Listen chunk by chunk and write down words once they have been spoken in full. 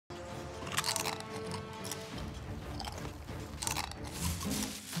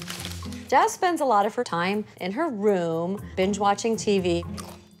Jazz spends a lot of her time in her room, binge watching TV,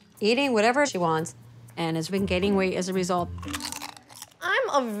 eating whatever she wants, and has been gaining weight as a result. I'm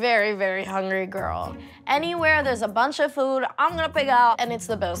a very, very hungry girl. Anywhere there's a bunch of food, I'm gonna pick out, and it's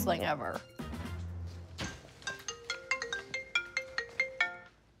the best thing ever.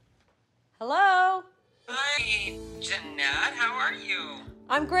 Hello? Hi, Jeanette, how are you?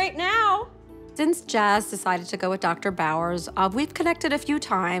 I'm great now. Since Jazz decided to go with Dr. Bowers, we've connected a few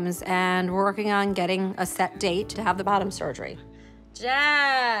times and we're working on getting a set date to have the bottom surgery.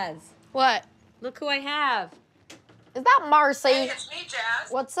 Jazz! What? Look who I have. Is that Marcy? Hey, it's me,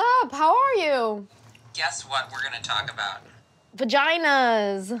 Jazz. What's up? How are you? Guess what we're gonna talk about?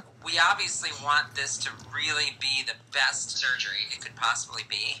 Vaginas. We obviously want this to really be the best surgery it could possibly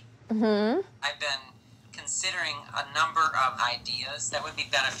be. Mm-hmm. I've been considering a number of ideas that would be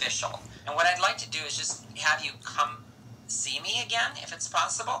beneficial. And what I'd like to do is just have you come see me again, if it's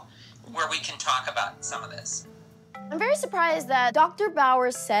possible, where we can talk about some of this. I'm very surprised that Dr.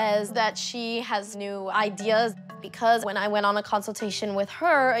 Bowers says that she has new ideas because when I went on a consultation with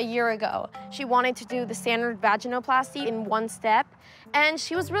her a year ago, she wanted to do the standard vaginoplasty in one step, and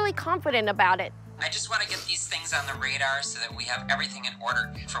she was really confident about it. I just want to get these things on the radar so that we have everything in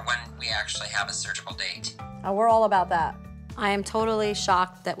order for when we actually have a surgical date. We're all about that. I am totally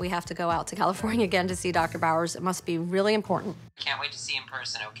shocked that we have to go out to California again to see Dr. Bowers. It must be really important. Can't wait to see you in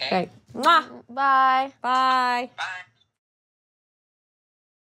person, okay? Okay. Mwah. Bye. Bye. Bye.